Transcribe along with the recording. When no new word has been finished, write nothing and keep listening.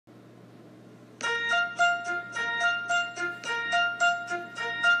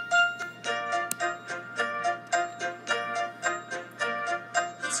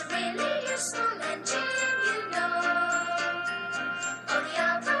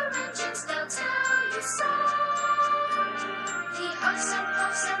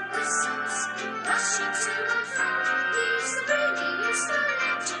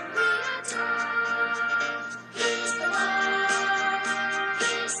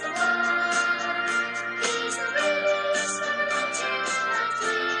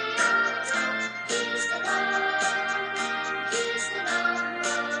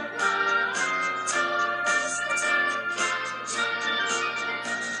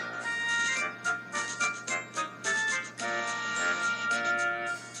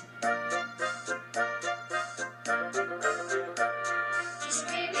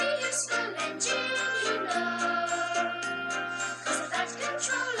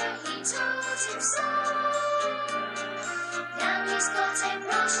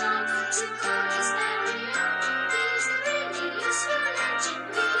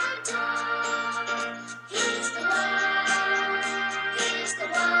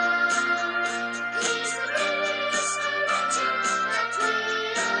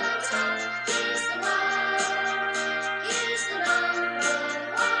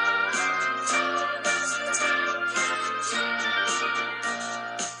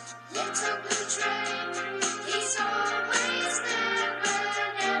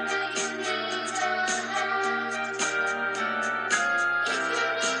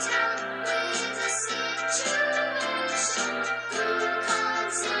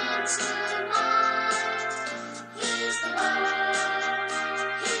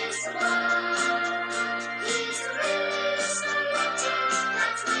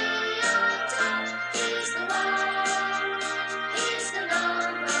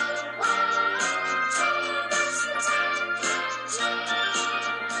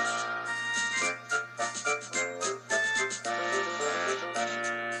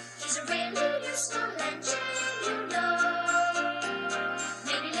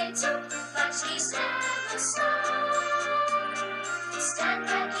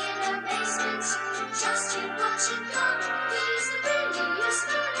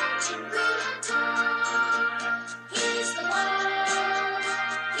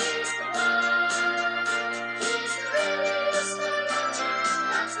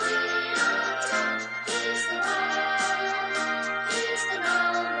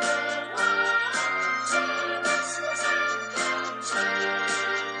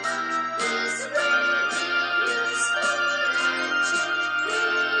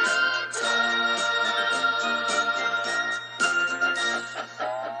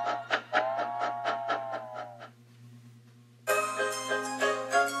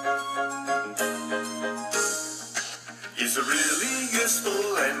He's a really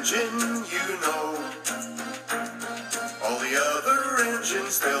useful engine, you know. All the other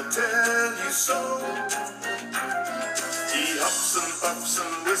engines, they'll tell you so. He huffs and puffs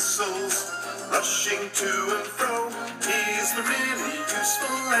and whistles, rushing to and fro. He's the really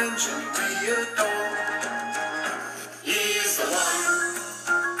useful engine we adore. He's the one.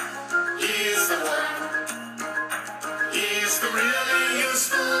 He's the one. He's the really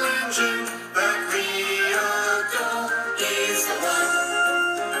useful engine that we adore. He's the one.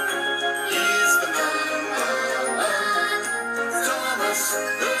 He's the number one. Thomas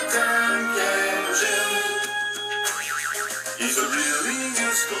the Tank Engine. He's a really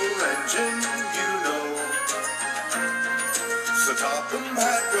useful engine, you know. Sir Topham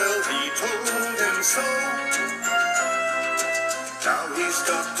Hadwell, he told him so. Now he's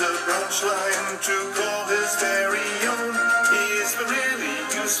got a branch line to call his very own. He's the really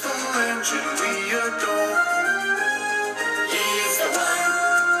useful engine we adore. He's the one.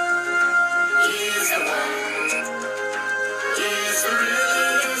 He's the one. He's the really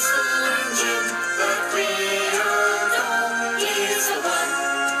useful engine that we adore. He's the one.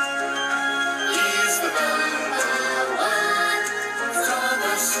 He's the number one.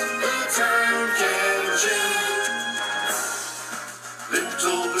 Thomas the Tank Engine.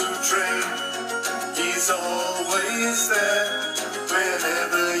 Little blue train, he's always there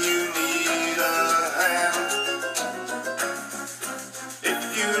whenever you need a hand. If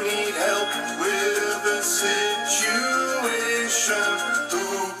you need help with a situation, who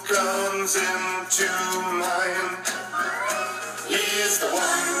comes into mind? He's the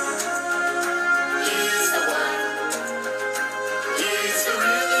one. He's the one. He's the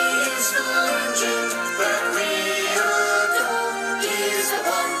really useful engine that we adore. He's the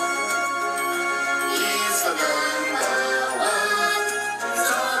one. He's the number one.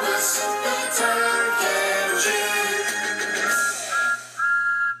 Thomas the Tank Engine.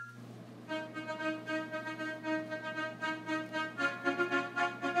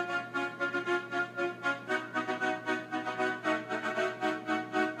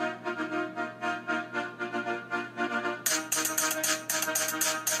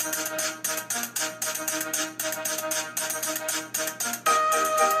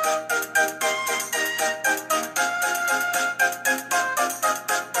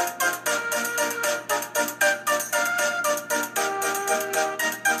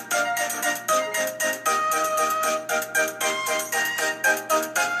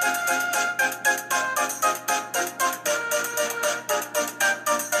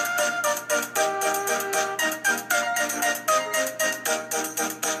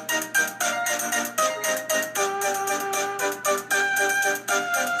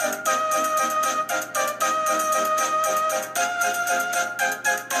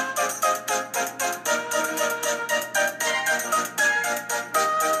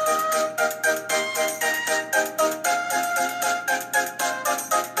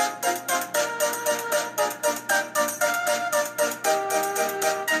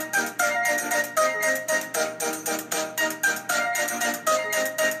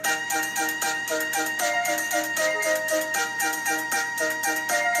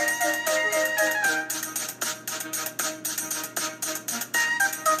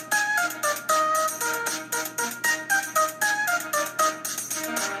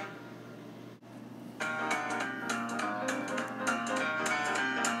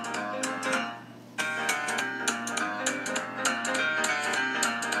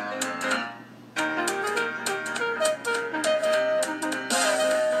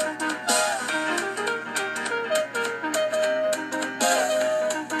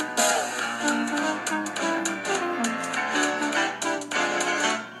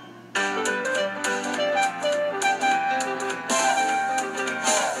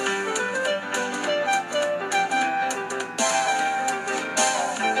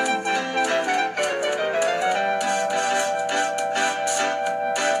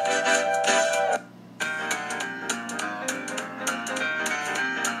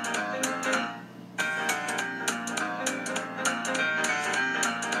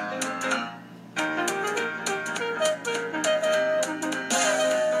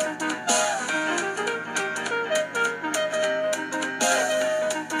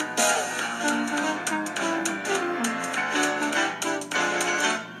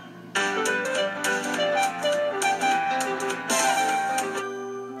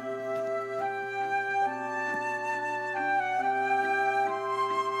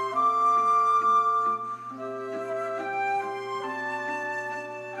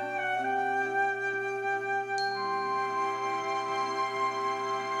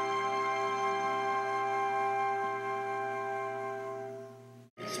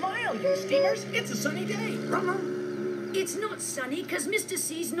 Smile, you steamers. It's a sunny day. It's not sunny because Mr.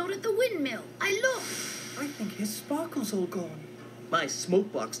 C's not at the windmill. I looked. I think his sparkle's all gone. My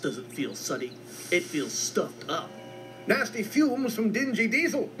smoke box doesn't feel sunny. It feels stuffed up. Nasty fumes from dingy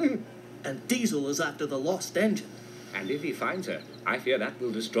diesel. And Diesel is after the lost engine. And if he finds her, I fear that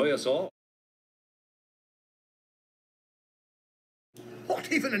will destroy us all.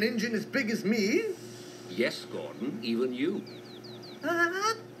 What, even an engine as big as me? Yes, Gordon, even you.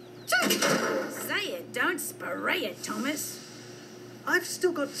 Say it, don't spray it, Thomas. I've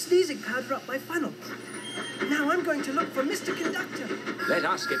still got sneezing powder up my funnel. Now I'm going to look for Mr. Conductor. Let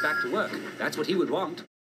us get back to work. That's what he would want.